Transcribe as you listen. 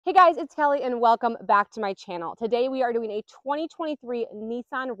Hey guys, it's Kelly and welcome back to my channel. Today we are doing a 2023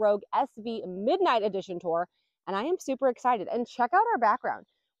 Nissan Rogue SV Midnight Edition tour, and I am super excited. And check out our background.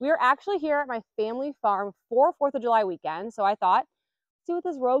 We are actually here at my family farm for 4th of July weekend, so I thought, see what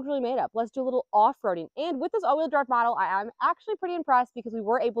this Rogue's really made of. Let's do a little off-roading. And with this all-wheel drive model, I'm actually pretty impressed because we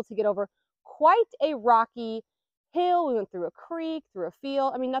were able to get over quite a rocky hill. We went through a creek, through a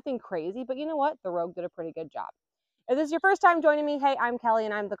field. I mean, nothing crazy, but you know what? The Rogue did a pretty good job. If this is your first time joining me, hey, I'm Kelly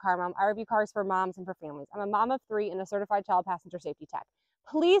and I'm the car mom. I review cars for moms and for families. I'm a mom of 3 and a certified child passenger safety tech.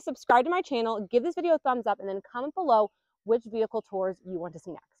 Please subscribe to my channel, give this video a thumbs up, and then comment below which vehicle tours you want to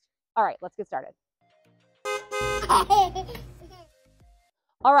see next. All right, let's get started.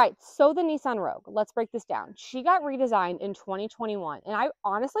 All right, so the Nissan Rogue, let's break this down. She got redesigned in 2021, and I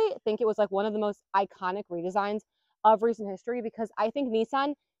honestly think it was like one of the most iconic redesigns of recent history because I think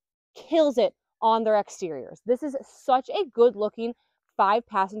Nissan kills it on their exteriors. This is such a good looking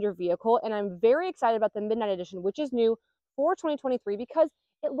 5-passenger vehicle, and I'm very excited about the Midnight Edition, which is new for 2023 because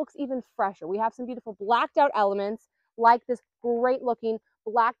it looks even fresher. We have some beautiful blacked out elements like this great looking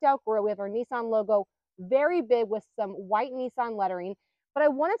blacked out grille. We have our Nissan logo very big with some white Nissan lettering, but I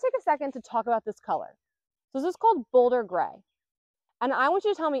want to take a second to talk about this color. So this is called Boulder Gray, and I want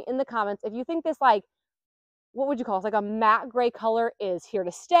you to tell me in the comments if you think this, like, what would you call it? It's like a matte gray color is here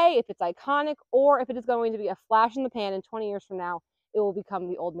to stay, if it's iconic, or if it is going to be a flash in the pan and 20 years from now, it will become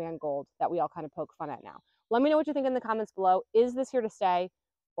the old man gold that we all kind of poke fun at now. Let me know what you think in the comments below. Is this here to stay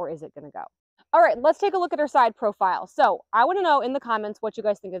or is it going to go? All right, let's take a look at our side profile. So I want to know in the comments what you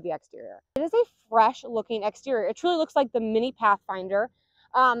guys think of the exterior. It is a fresh looking exterior. It truly looks like the mini Pathfinder.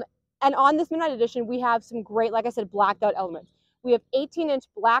 And on this Midnight Edition, we have some great, like I said, blacked out elements. We have 18-inch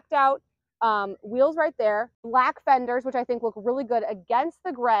blacked out wheels right there, black fenders, which I think look really good against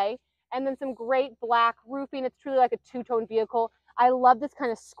the gray, and then some great black roofing. It's truly like a two-tone vehicle. I love this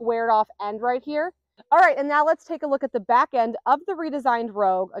kind of squared off end right here. All right, and now let's take a look at the back end of the redesigned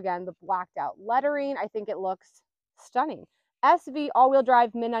Rogue. Again, the blacked out lettering. I think it looks stunning. SV all-wheel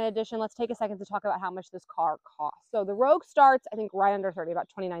drive Midnight Edition. Let's take a second to talk about how much this car costs. So the Rogue starts, I think, right under 30, about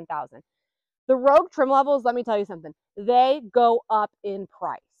 $29,000. The Rogue trim levels, let me tell you something, they go up in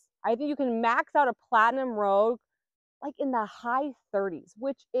price. I think you can max out a Platinum Rogue like in the high 30s,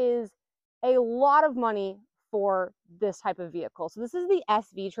 which is a lot of money for this type of vehicle. So this is the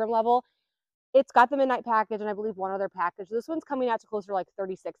SV trim level. It's got the Midnight package and I believe one other package. This one's coming out to closer to like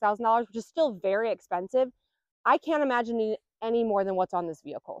 $36,000, which is still very expensive. I can't imagine needing any more than what's on this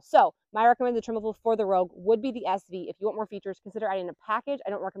vehicle. So my recommended trim level for the Rogue would be the SV. If you want more features, consider adding a package. I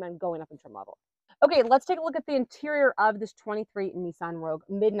don't recommend going up in trim level. Okay, let's take a look at the interior of this 23 Nissan Rogue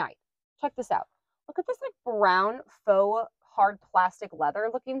Midnight. Check this out. Look at this like brown faux hard plastic leather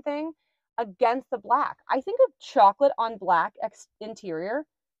looking thing against the black. I think a chocolate on black interior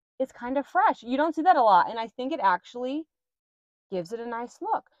is kind of fresh. You don't see that a lot, and I think it actually gives it a nice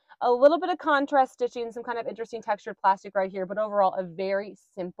look. A little bit of contrast stitching, some kind of interesting textured plastic right here, but overall a very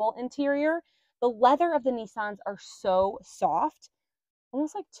simple interior. The leather of the Nissans are so soft,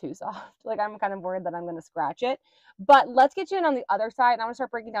 almost like too soft. Like I'm kind of worried that I'm going to scratch it. But let's get you in on the other side, and I'm going to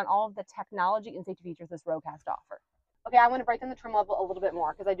start breaking down all of the technology and safety features this Rogue has to offer. Okay, I'm going to break down the trim level a little bit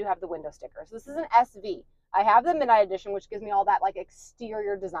more because I do have the window sticker. So this is an SV. I have the Midnight Edition, which gives me all that like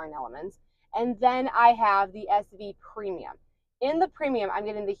exterior design elements. And then I have the SV Premium. In the Premium, I'm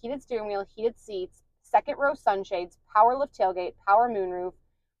getting the heated steering wheel, heated seats, second row sunshades, power lift tailgate, power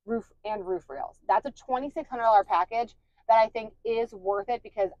moonroof, and roof rails. That's a $2,600 package that I think is worth it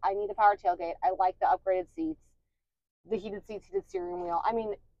because I need a power tailgate. I like the upgraded seats, the heated seats, heated steering wheel. I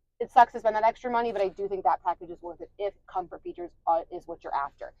mean, it sucks to spend that extra money, but I do think that package is worth it if comfort features is what you're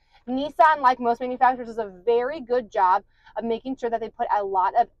after. Nissan, like most manufacturers, does a very good job of making sure that they put a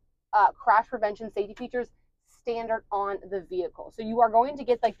lot of crash prevention safety features standard on the vehicle. So you are going to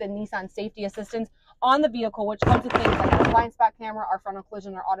get like the Nissan safety assistance on the vehicle, which comes with things like our blind spot camera, our frontal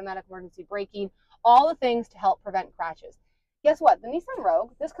collision, our automatic emergency braking, all the things to help prevent crashes. Guess what? The Nissan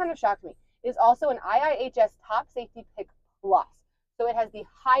Rogue, this kind of shocked me, is also an IIHS Top Safety Pick Plus. So it has the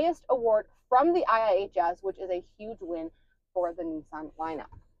highest award from the IIHS, which is a huge win for the Nissan lineup.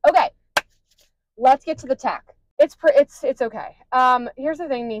 Okay, let's get to the tech. It's okay. Here's the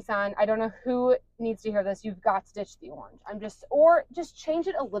thing, Nissan. I don't know who needs to hear this. You've got to ditch the orange. Or just change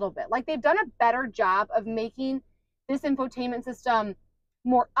it a little bit. Like they've done a better job of making this infotainment system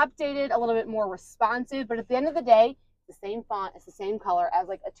more updated, a little bit more responsive. But at the end of the day, it's the same font, it's the same color as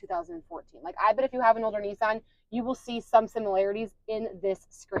like a 2014. Like I bet if you have an older Nissan, you will see some similarities in this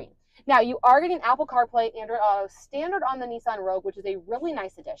screen. Now, you are getting Apple CarPlay, Android Auto standard on the Nissan Rogue, which is a really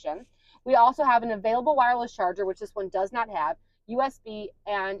nice addition. We also have an available wireless charger, which this one does not have. USB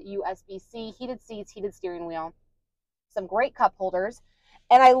and USB-C, heated seats, heated steering wheel, some great cup holders.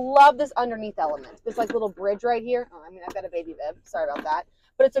 And I love this underneath element, this like little bridge right here. Oh, I mean, I've got a baby bib, sorry about that.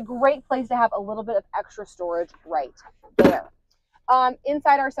 But it's a great place to have a little bit of extra storage right there.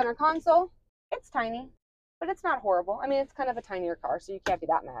 Inside our center console, it's tiny, but it's not horrible. I mean, it's kind of a tinier car, so you can't be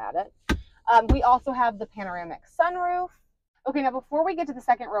that mad at it. We also have the panoramic sunroof. Okay, now before we get to the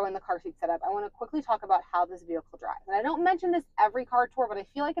second row in the car seat setup, I want to quickly talk about how this vehicle drives. And I don't mention this every car tour, but I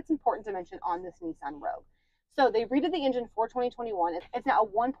feel like it's important to mention on this Nissan Rogue. So they redid the engine for 2021. It's now a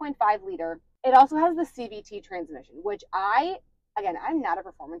 1.5 liter. It also has the CVT transmission, which I'm not a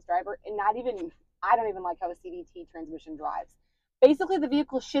performance driver, and I don't even like how a CVT transmission drives. Basically, the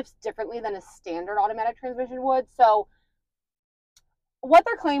vehicle shifts differently than a standard automatic transmission would. So what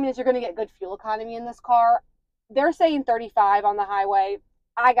they're claiming is you're going to get good fuel economy in this car. They're saying 35 on the highway.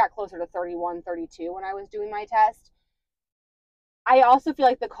 I got closer to 31, 32 when I was doing my test. I also feel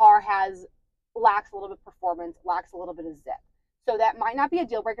like the car lacks a little bit of performance, lacks a little bit of zip. So that might not be a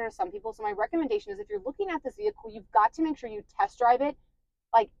deal breaker to some people. So my recommendation is if you're looking at this vehicle, you've got to make sure you test drive it,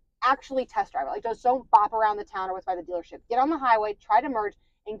 like actually test drive it. Like just don't bop around the town or what's by the dealership. Get on the highway, try to merge,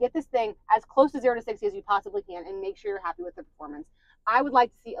 and get this thing as close to 0 to 60 as you possibly can, and make sure you're happy with the performance. I would like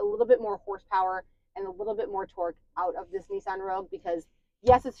to see a little bit more horsepower and a little bit more torque out of this Nissan Rogue because,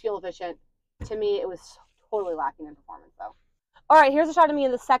 yes, it's fuel efficient. To me, it was totally lacking in performance, though. All right, here's a shot of me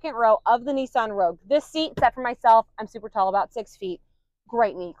in the second row of the Nissan Rogue. This seat, set for myself, I'm super tall, about 6 feet.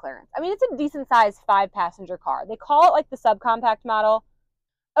 Great knee clearance. I mean, it's a decent-sized 5-passenger car. They call it like the subcompact model.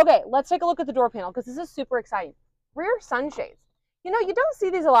 Okay, let's take a look at the door panel because this is super exciting. Rear sunshades. You know, you don't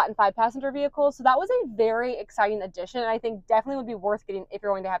see these a lot in 5-passenger vehicles, so that was a very exciting addition, and I think definitely would be worth getting if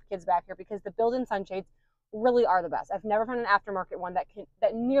you're going to have kids back here because the built-in sunshades really are the best. I've never found an aftermarket one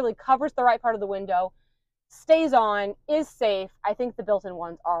that nearly covers the right part of the window, stays on, is safe. I think the built-in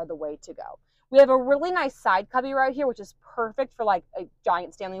ones are the way to go. We have a really nice side cubby right here, which is perfect for like a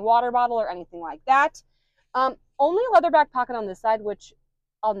giant Stanley water bottle or anything like that. Only a leather back pocket on this side, which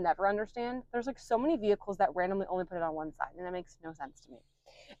I'll never understand. There's like so many vehicles that randomly only put it on one side, and that makes no sense to me.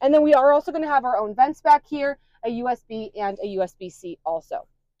 And then we are also going to have our own vents back here, a USB and a USB-C also.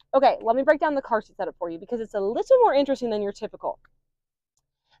 Okay, let me break down the car seat setup for you because it's a little more interesting than your typical.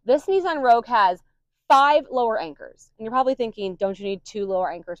 This Nissan Rogue has 5 lower anchors. And you're probably thinking, don't you need 2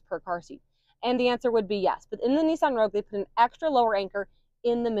 lower anchors per car seat? And the answer would be yes. But in the Nissan Rogue, they put an extra lower anchor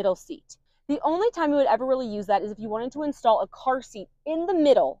in the middle seat. The only time you would ever really use that is if you wanted to install a car seat in the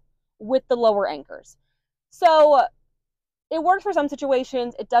middle with the lower anchors. So it works for some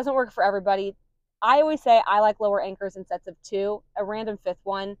situations. It doesn't work for everybody. I always say I like lower anchors in sets of 2. A random 5th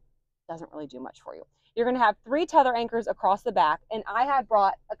one doesn't really do much for you. You're going to have 3 tether anchors across the back, and I have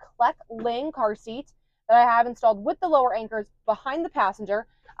brought a Kleck Lang car seat that I have installed with the lower anchors behind the passenger.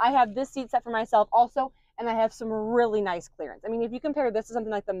 I have this seat set for myself also, and I have some really nice clearance. I mean, if you compare this to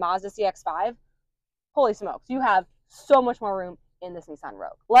something like the Mazda CX-5, holy smokes, you have so much more room in this Nissan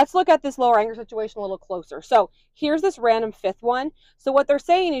Rogue. Let's look at this lower anchor situation a little closer. So here's this random 5th one. So what they're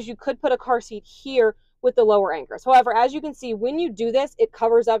saying is you could put a car seat here with the lower anchors. However, as you can see, when you do this, it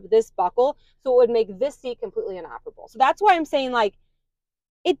covers up this buckle, so it would make this seat completely inoperable. So that's why I'm saying, like,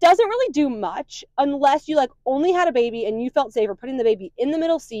 it doesn't really do much unless you like only had a baby and you felt safer putting the baby in the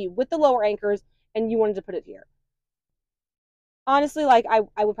middle seat with the lower anchors and you wanted to put it here. Honestly, like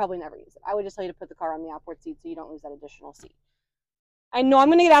I would probably never use it. I would just tell you to put the car on the outboard seat so you don't lose that additional seat. I know I'm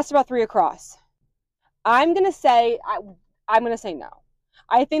going to get asked about 3 across. I'm going to say no.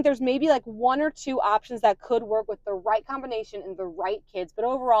 I think there's maybe like 1 or 2 options that could work with the right combination and the right kids, but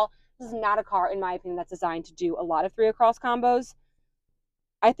overall, this is not a car, in my opinion, that's designed to do a lot of 3 across combos.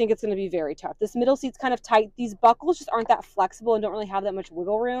 I think it's going to be very tough. This middle seat's kind of tight. These buckles just aren't that flexible and don't really have that much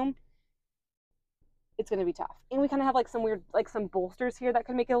wiggle room. It's going to be tough. And we kind of have like some weird, like some bolsters here that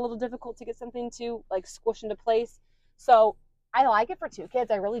can make it a little difficult to get something to like squish into place. So I like it for 2 kids.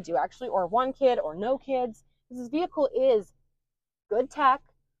 I really do actually, or 1 kid or no kids. This vehicle is good tech,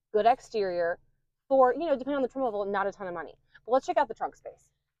 good exterior for, you know, depending on the trim level, not a ton of money. But let's check out the trunk space.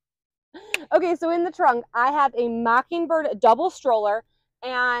 Okay, so in the trunk, I have a Mockingbird double stroller,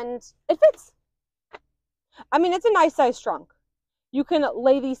 and it fits. I mean, it's a nice size trunk. You can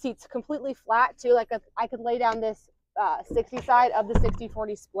lay these seats completely flat too. Like I could lay down this 60 side of the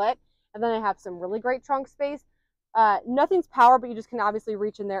 60-40 split, and then I have some really great trunk space. Nothing's power, but you just can obviously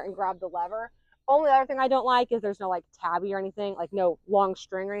reach in there and grab the lever. Only other thing I don't like is there's no like tabby or anything, like no long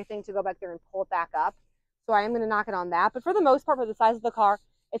string or anything to go back there and pull it back up. So I am going to knock it on that. But for the most part, for the size of the car,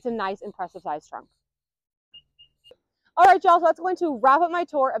 it's a nice, impressive size trunk. All right, y'all, so that's going to wrap up my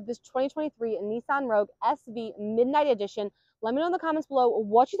tour of this 2023 Nissan Rogue SV Midnight Edition. Let me know in the comments below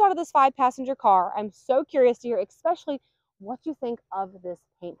what you thought of this 5-passenger car. I'm so curious to hear, especially what you think of this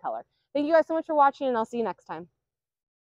paint color. Thank you guys so much for watching, and I'll see you next time.